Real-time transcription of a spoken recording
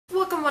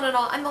Welcome one and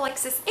all, I'm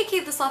Alexis, aka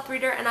The Sloth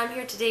Reader, and I'm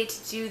here today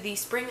to do the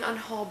Spring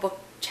Unhaul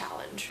Book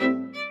Challenge.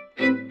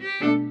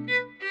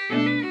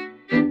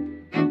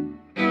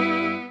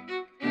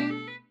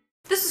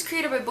 This is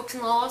created by Books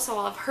and Law, so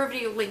I'll have her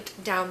video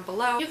linked down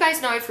below. You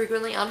guys know I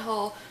frequently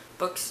unhaul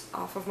books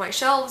off of my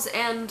shelves,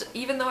 and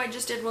even though I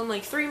just did one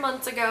like 3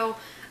 months ago,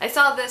 I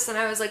saw this and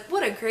I was like,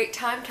 what a great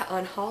time to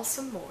unhaul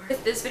some more.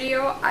 With this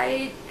video,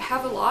 I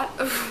have a lot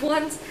of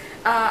ones.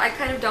 I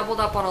kind of doubled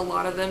up on a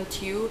lot of them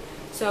too.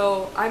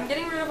 So I'm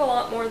getting rid of a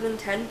lot more than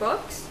 10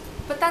 books,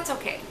 but that's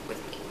okay with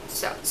me.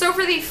 So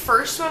for the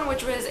first one,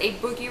 which was a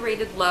book you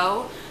rated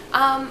low,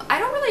 I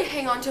don't really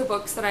hang on to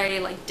books that I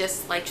like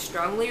dislike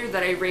strongly or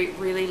that I rate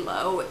really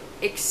low,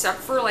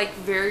 except for like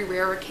very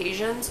rare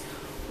occasions.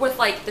 With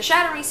like the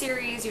Shatter Me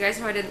series, you guys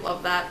know I didn't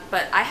love that,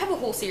 but I have a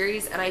whole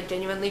series and I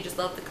genuinely just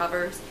love the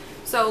covers.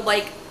 So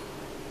like,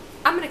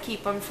 I'm gonna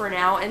keep them for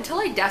now until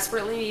I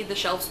desperately need the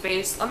shelf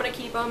space. I'm gonna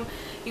keep them.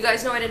 You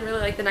guys know I didn't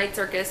really like the Night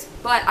Circus,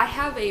 but I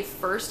have a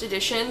first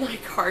edition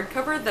like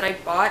hardcover that I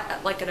bought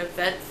at like an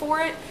event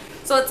for it.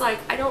 So it's like,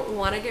 I don't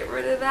want to get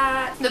rid of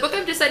that. The book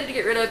I've decided to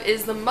get rid of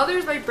is The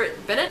Mothers by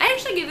Brit Bennett. I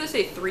actually gave this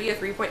a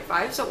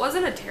 3.5, so it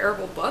wasn't a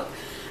terrible book.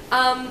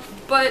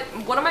 But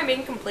one of my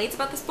main complaints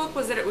about this book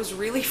was that it was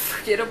really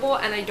forgettable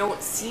and I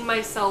don't see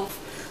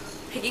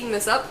myself picking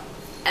this up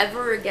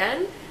ever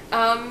again.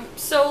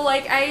 So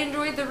like, I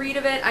enjoyed the read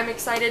of it. I'm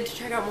excited to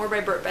check out more by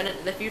Brit Bennett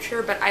in the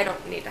future, but I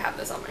don't need to have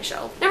this on my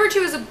shelf. Number 2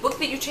 is a book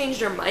that you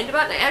changed your mind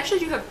about, and I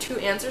actually do have 2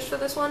 answers for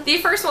this one. The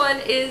first one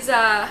is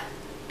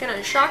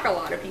gonna shock a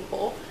lot of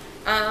people,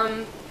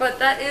 but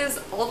that is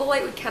All the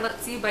Light We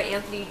Cannot See by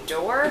Anthony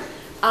Doerr.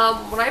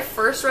 When I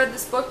first read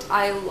this book,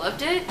 I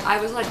loved it. I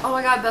was like, oh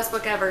my god, best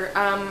book ever.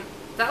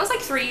 That was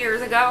like 3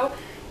 years ago.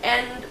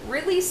 And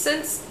really,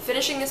 since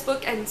finishing this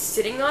book and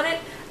sitting on it,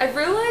 I've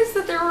realized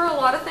that there were a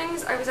lot of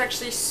things I was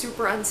actually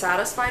super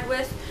unsatisfied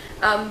with.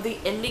 The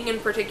ending in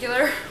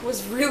particular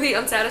was really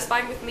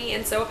unsatisfying with me,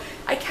 and so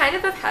I kind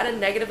of have had a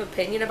negative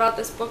opinion about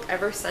this book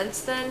ever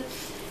since then.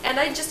 And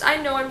I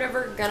know I'm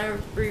never gonna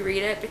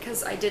reread it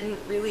because I didn't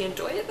really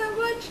enjoy it that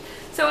much,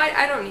 so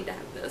I don't need to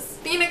have this.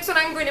 The next one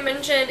I'm going to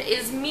mention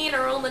is Me and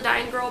Earl and the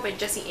Dying Girl by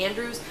Jessie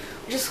Andrews,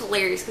 which is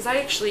hilarious because I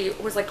actually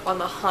was like on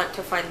the hunt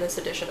to find this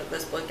edition of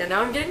this book and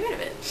now I'm getting rid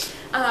of it.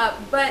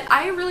 But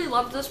I really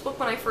loved this book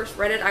when I first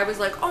read it. I was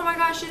like, oh my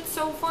gosh, it's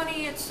so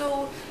funny, it's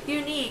so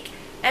unique.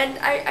 And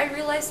I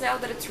realize now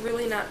that it's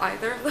really not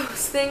either of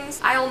those things.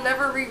 I'll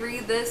never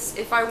reread this.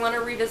 If I want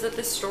to revisit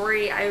this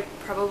story, I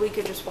probably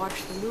could just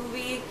watch the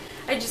movie.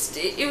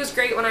 It was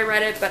great when I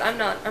read it, but I'm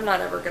not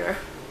ever gonna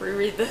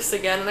reread this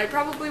again, and I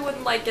probably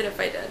wouldn't like it if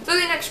I did. So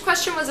the next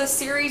question was a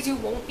series you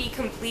won't be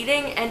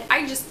completing, and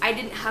I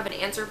didn't have an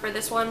answer for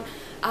this one.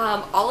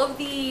 All of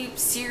the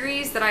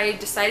series that I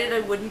decided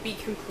I wouldn't be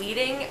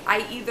completing,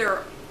 I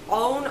either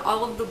own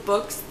all of the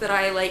books that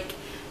I like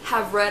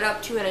have read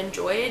up to and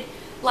enjoyed.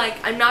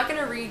 Like, I'm not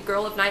gonna read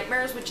Girl of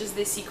Nightmares, which is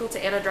the sequel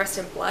to Anna Dressed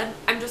in Blood.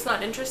 I'm just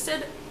not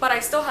interested, but I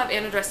still have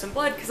Anna Dressed in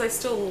Blood because I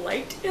still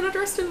liked Anna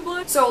Dressed in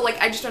Blood. So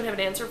like, I just don't have an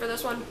answer for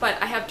this one, but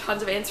I have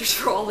tons of answers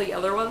for all the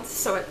other ones,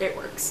 so it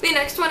works. The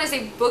next one is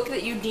a book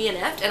that you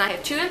DNF'd, and I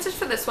have 2 answers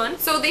for this one.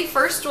 So the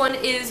first one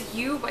is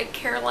You by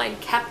Caroline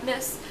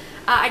Kepnes.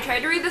 I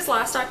tried to read this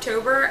last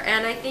October,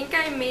 and I think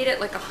I made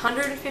it like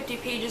 150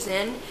 pages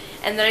in,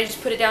 and then I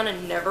just put it down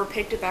and never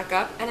picked it back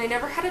up, and I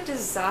never had a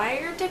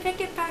desire to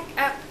pick it back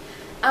up.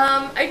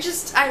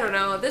 I don't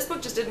know, this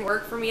book just didn't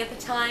work for me at the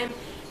time,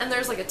 and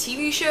there's like a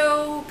TV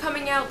show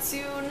coming out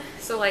soon,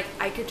 so like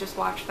I could just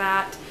watch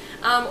that,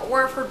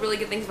 or I've heard really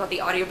good things about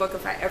the audiobook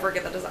if I ever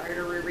get the desire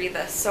to reread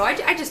this, so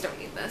I just don't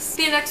need this.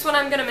 The next one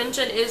I'm going to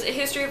mention is A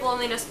History of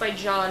Loneliness by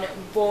John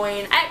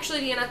Boyne. I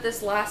actually DNF'd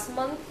this last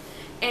month,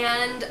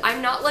 and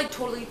I'm not like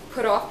totally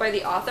put off by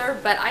the author,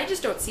 but I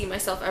just don't see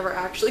myself ever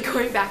actually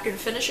going back and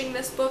finishing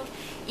this book,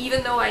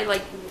 even though I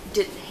like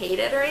didn't hate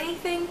it or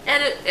anything,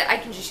 and I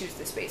can just use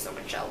the space on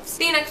my shelves.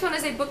 The next one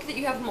is a book that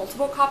you have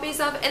multiple copies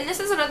of, and this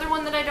is another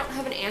one that I don't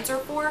have an answer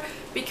for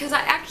because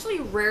I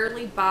actually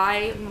rarely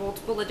buy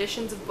multiple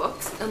editions of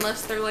books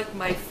unless they're like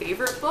my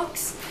favorite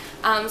books.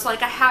 So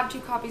like, I have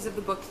 2 copies of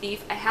The Book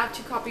Thief, I have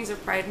 2 copies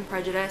of Pride and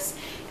Prejudice,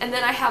 and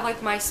then I have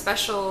like my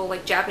special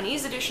like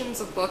Japanese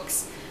editions of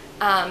books.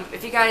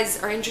 If you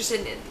guys are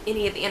interested in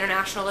any of the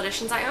international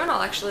editions I own,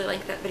 I'll actually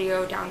link that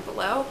video down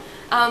below.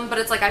 But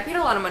it's like, I paid a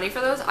lot of money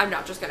for those, I'm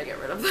not just gonna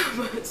get rid of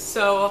them.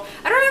 So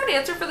I don't have an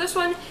answer for this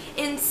one.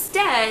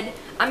 Instead,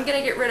 I'm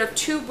gonna get rid of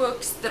 2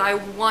 books that I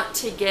want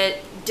to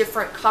get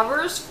different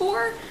covers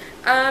for,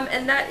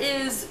 and that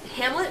is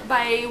Hamlet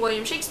by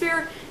William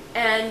Shakespeare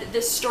and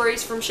the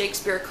Stories from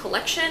Shakespeare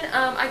collection.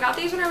 I got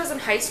these when I was in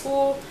high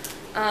school,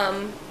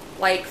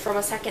 like from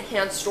a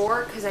secondhand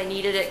store because I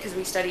needed it because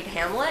we studied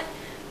Hamlet.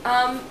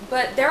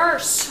 But there are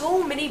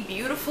so many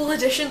beautiful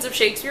editions of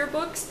Shakespeare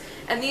books,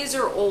 and these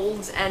are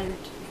old and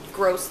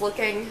gross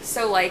looking,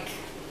 so like,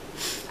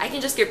 I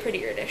can just get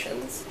prettier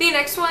editions. The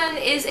next one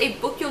is a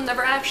book you'll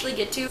never actually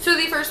get to. So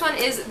the first one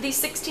is The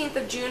 16th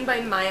of June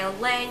by Maya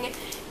Lang,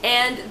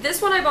 and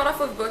this one I bought off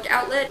of Book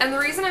Outlet, and the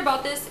reason I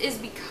bought this is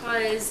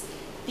because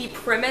The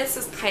premise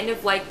is kind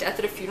of like Death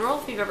at a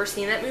Funeral, if you've ever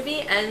seen that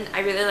movie, and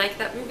I really like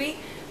that movie,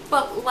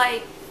 but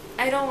like,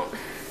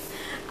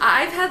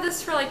 I've had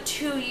this for like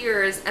 2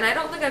 years, and I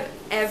don't think I've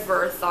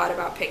ever thought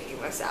about picking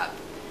this up.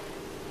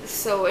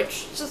 So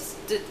it's just,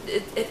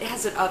 it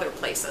has it other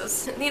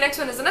places. The next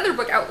one is another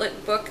book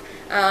outlet book.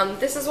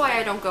 This is why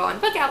I don't go on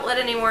Book Outlet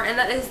anymore, and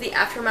that is The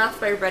Aftermath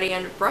by Reddy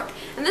and Brooke.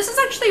 And this is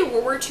actually a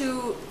World War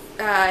II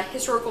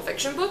historical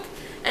fiction book.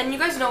 And you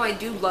guys know I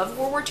do love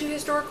World War II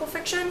historical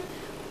fiction.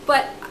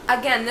 But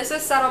again, this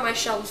has sat on my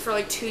shelves for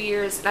like 2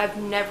 years, and I've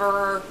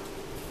never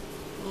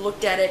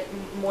looked at it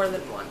more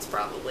than once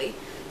probably.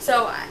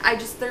 So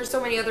there's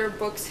so many other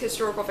books,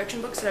 historical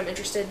fiction books, that I'm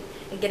interested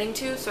in getting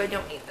to, so I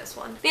don't need this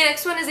one. The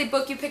next one is a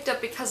book you picked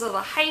up because of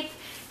the hype,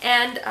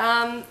 and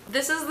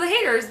this is The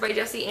Haters by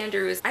Jessie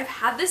Andrews. I've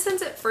had this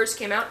since it first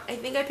came out. I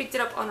think I picked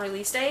it up on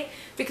release day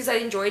because I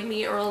enjoyed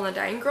Me, Earl, and the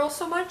Dying Girl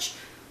so much,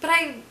 but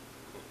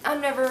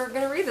I'm never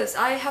gonna read this.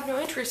 I have no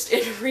interest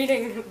in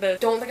reading this.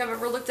 Don't think I've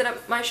ever looked it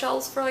up my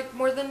shelves for like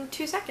more than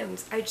 2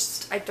 seconds. I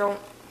don't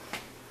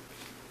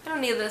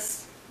need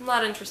this. I'm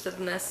not interested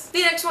in this.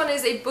 The next one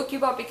is a book you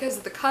bought because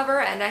of the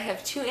cover, and I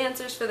have 2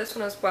 answers for this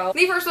one as well.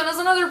 The first one is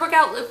another Book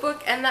Outlet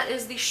book, and that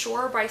is The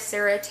Shore by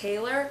Sarah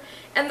Taylor.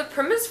 And the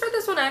premise for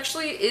this one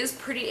actually is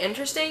pretty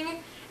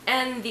interesting,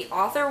 and the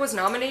author was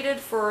nominated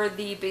for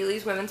the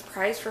Bailey's Women's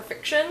Prize for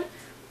Fiction,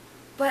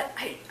 but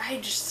I've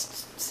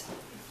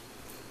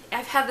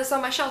had this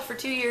on my shelf for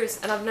 2 years,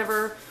 and I've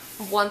never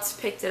once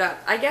picked it up.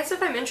 I guess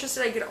if I'm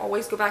interested, I could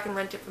always go back and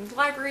rent it from the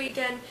library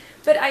again,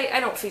 but I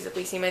don't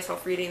feasibly see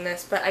myself reading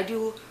this, but I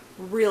do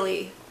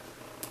really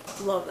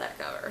love that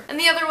cover. And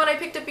the other one I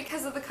picked up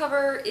because of the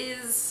cover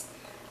is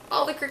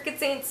All the Cricket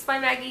Saints by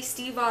Maggie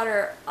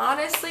Stiefvater.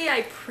 Honestly,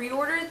 I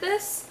pre-ordered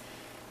this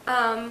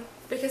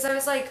because I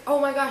was like, oh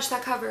my gosh,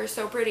 that cover is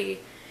so pretty,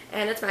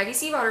 and it's Maggie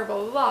Stiefvater,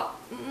 blah blah blah.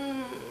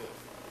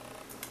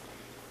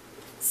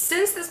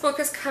 Since this book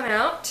has come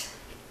out,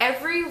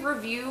 every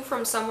review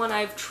from someone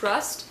I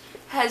trust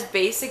has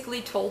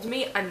basically told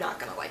me I'm not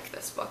gonna like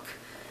this book.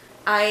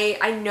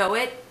 I know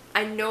it.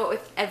 I know it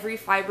with every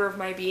fiber of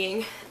my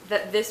being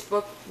that this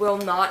book will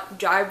not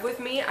jive with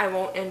me. I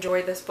won't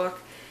enjoy this book.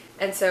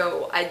 And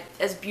so,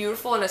 as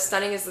beautiful and as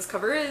stunning as this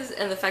cover is,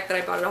 and the fact that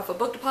I bought it off a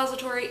book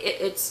depository,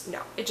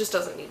 no, it just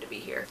doesn't need to be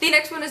here. The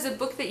next one is a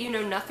book that you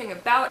know nothing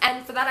about,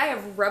 and for that I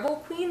have Rebel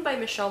Queen by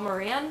Michelle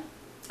Moran.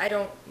 I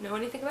don't know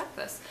anything about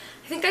this.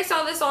 I think I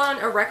saw this on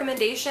a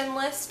recommendation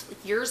list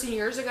years and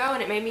years ago,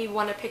 and it made me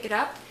want to pick it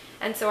up,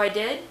 and so I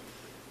did.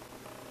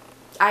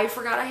 I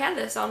forgot I had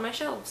this on my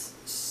shelves,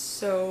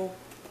 so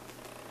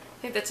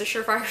I think that's a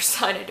surefire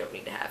sign I don't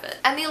need to have it.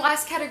 And the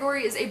last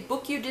category is a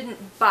book you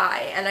didn't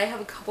buy, and I have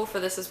a couple for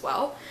this as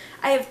well.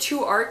 I have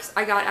 2 arcs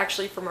I got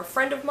actually from a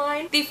friend of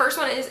mine. The first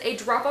one is A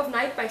Drop of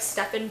Night by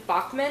Stefan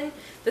Bachman.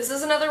 This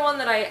is another one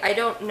that I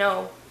don't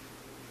know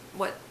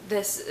what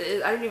this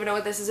is. I don't even know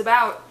what this is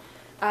about.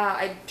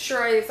 I'm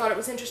sure I thought it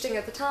was interesting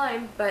at the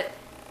time, but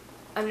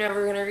I'm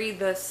never gonna read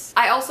this.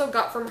 I also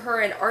got from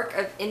her an arc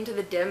of Into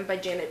the Dim by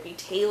Janet B.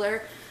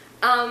 Taylor.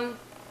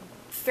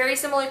 Very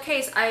similar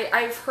case.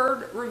 I've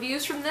heard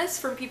reviews from this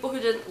from people who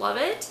didn't love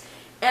it,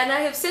 and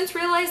I have since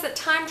realized that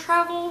time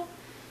travel,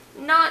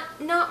 not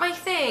my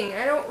thing.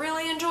 I don't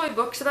really enjoy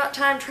books about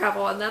time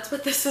travel, and that's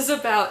what this is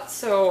about.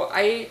 So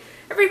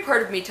every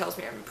part of me tells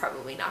me I'm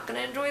probably not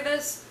gonna enjoy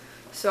this,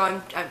 so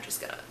I'm just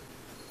gonna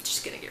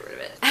get rid of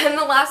it. And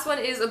the last one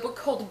is a book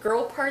called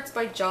Girl Parts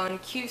by John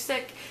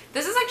Cusick.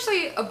 This is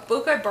actually a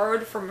book I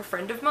borrowed from a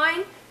friend of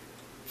mine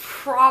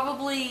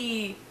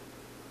probably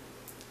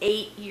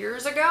 8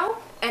 years ago,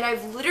 and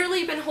I've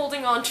literally been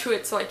holding on to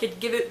it so I could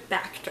give it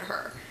back to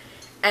her,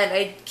 and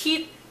I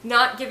keep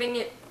not giving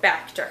it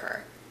back to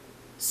her,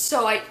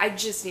 so I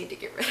just need to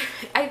get rid of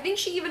it. I think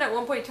she even at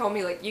one point told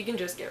me, like, you can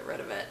just get rid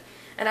of it,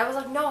 and I was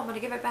like, no, I'm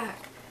gonna give it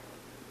back.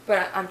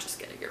 But I'm just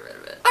gonna get rid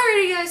of it.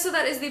 Alrighty guys, so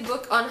that is the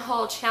book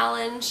unhaul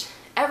challenge.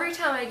 Every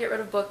time I get rid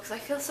of books, I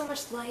feel so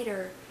much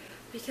lighter,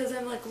 because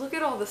I'm like, look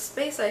at all the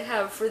space I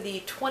have for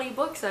the 20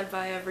 books I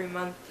buy every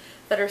month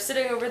that are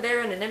sitting over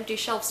there in an empty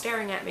shelf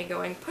staring at me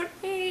going, put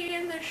me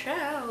in the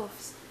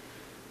shelves.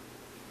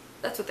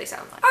 That's what they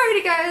sound like.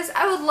 Alrighty guys,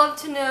 I would love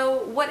to know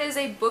what is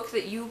a book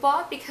that you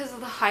bought because of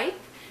the hype,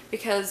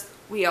 because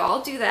we all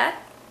do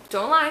that.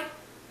 Don't lie.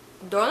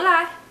 Don't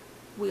lie.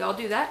 We all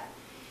do that.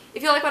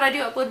 If you like what I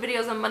do, upload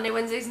videos on Monday,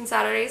 Wednesdays, and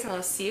Saturdays, and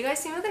I'll see you guys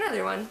soon with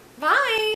another one. Bye!